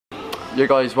Yo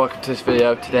guys, welcome to this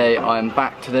video. Today I'm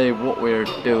back. Today what we're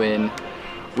doing,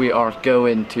 we are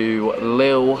going to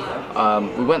Lille.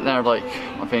 We went there like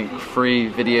I think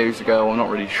 3 videos ago, I'm not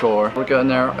really sure. We're going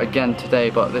there again today,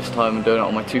 but this time I'm doing it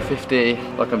on my 250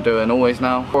 like I'm doing always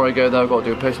now. Before I go though, I've got to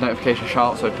do a post notification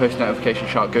shout. So post notification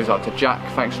shout goes out to Jack.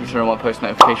 Thanks for turning on my post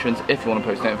notifications. If you want a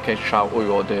post notification shout, all you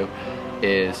gotta do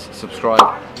is subscribe,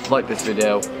 like this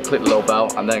video, click the little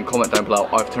bell, and then comment down below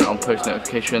I've turned on post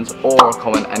notifications, or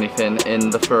comment anything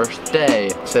in the first day.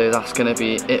 So that's gonna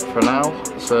be it for now.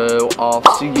 So I'll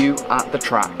see you at the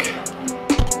track.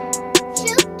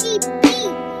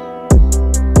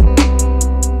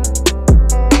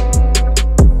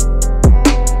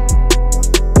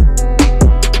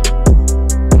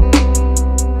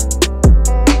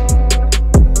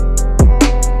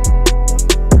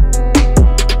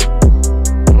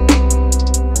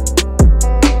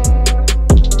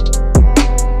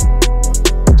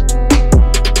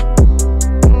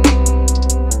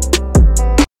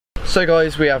 So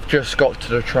guys, we have just got to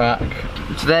the track.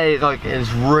 Today like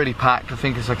is really packed. I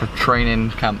think it's like a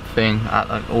training camp thing at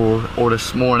like or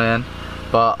this morning,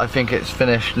 but I think it's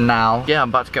finished now. Yeah, I'm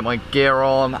about to get my gear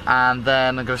on and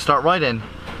then I'm gonna start riding.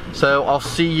 So I'll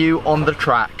see you on the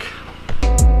track.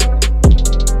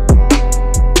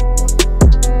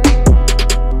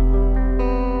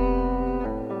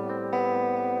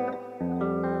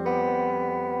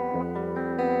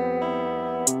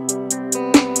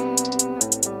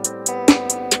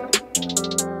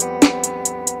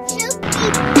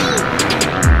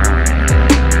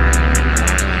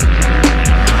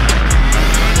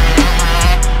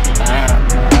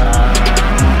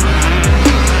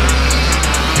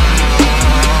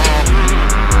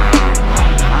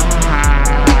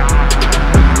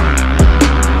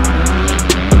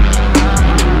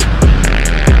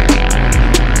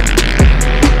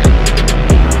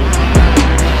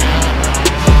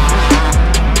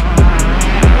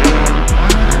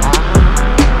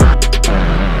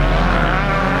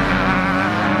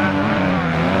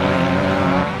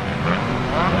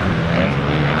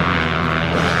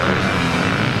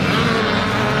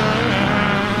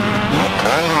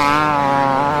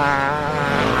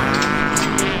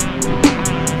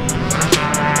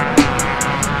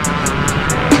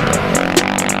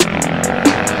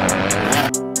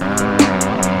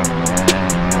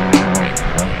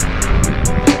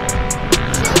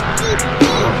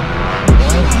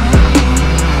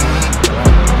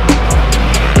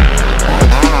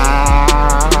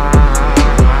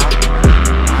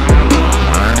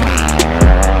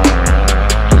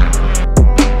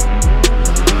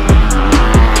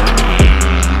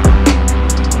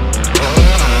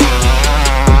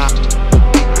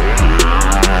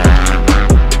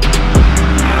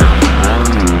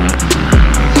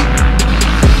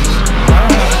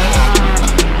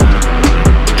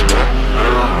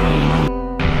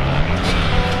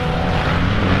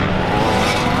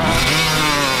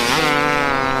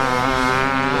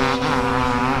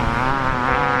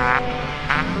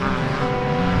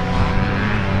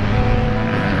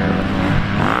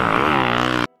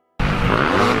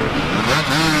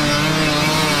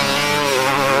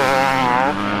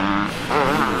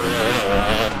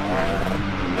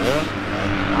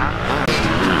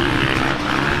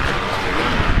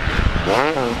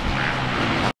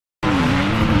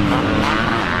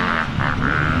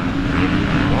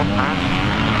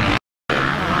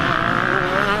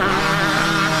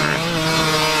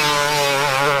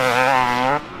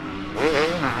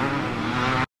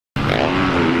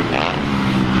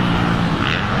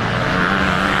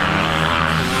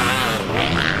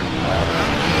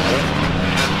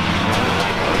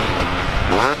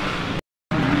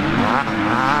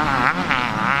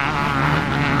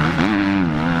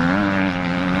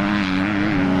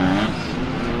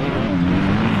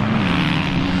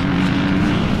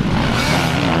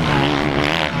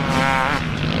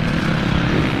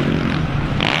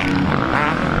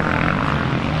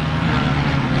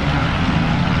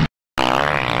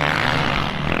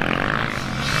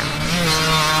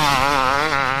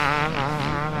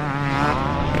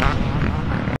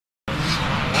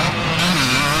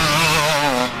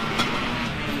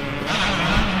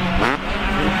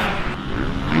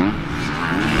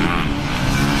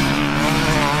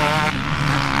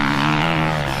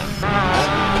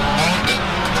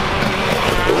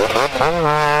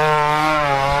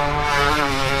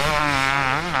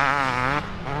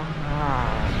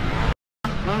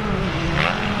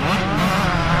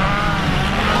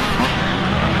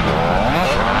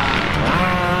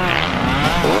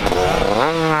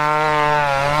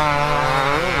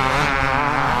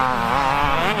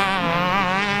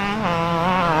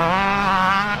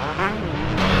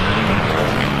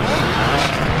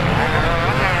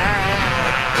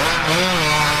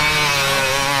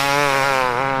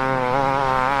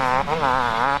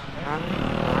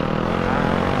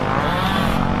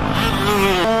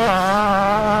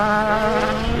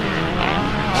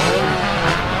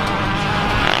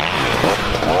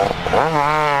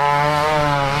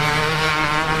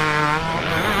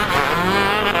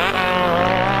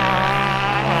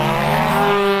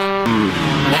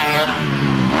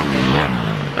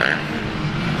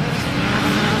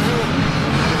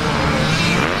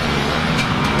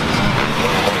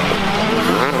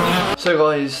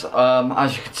 guys,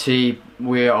 as you can see,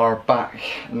 we are back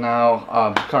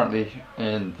now. Currently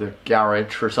in the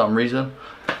garage for some reason.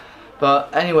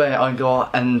 But anyway, I'm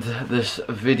gonna end this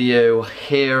video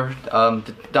here.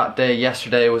 That day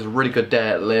yesterday was a really good day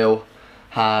at Lille.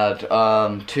 Had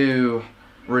two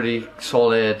really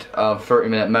solid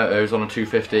 30-minute motos on a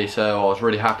 250, so I was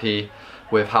really happy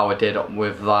with how I did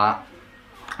with that.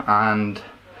 And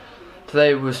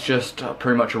today was just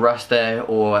pretty much a rest day.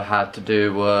 All I had to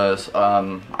do was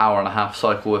hour and a half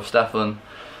cycle with Stefan.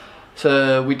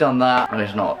 So we done that, and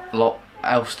there's not a lot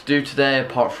else to do today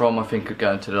apart from I think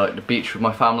going to the beach with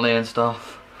my family and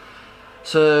stuff.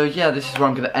 So yeah, this is where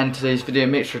I'm going to end today's video.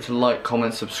 Make sure to like,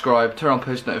 comment, subscribe, turn on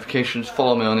post notifications,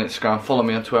 follow me on Instagram, follow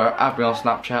me on Twitter, add me on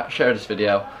Snapchat, share this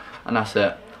video, and that's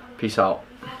it. Peace out.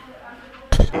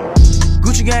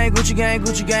 Gucci gang, Gucci gang,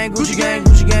 Gucci gang, Gucci gang,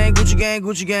 Gucci gang, Gucci gang,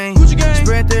 Gucci gang, Gucci gang.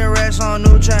 Spread their racks on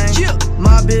new chain.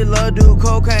 My bitch love do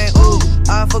cocaine. Ooh,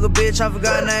 I fuck a bitch, I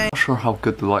forgot name. Not sure how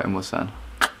good the lighting was then.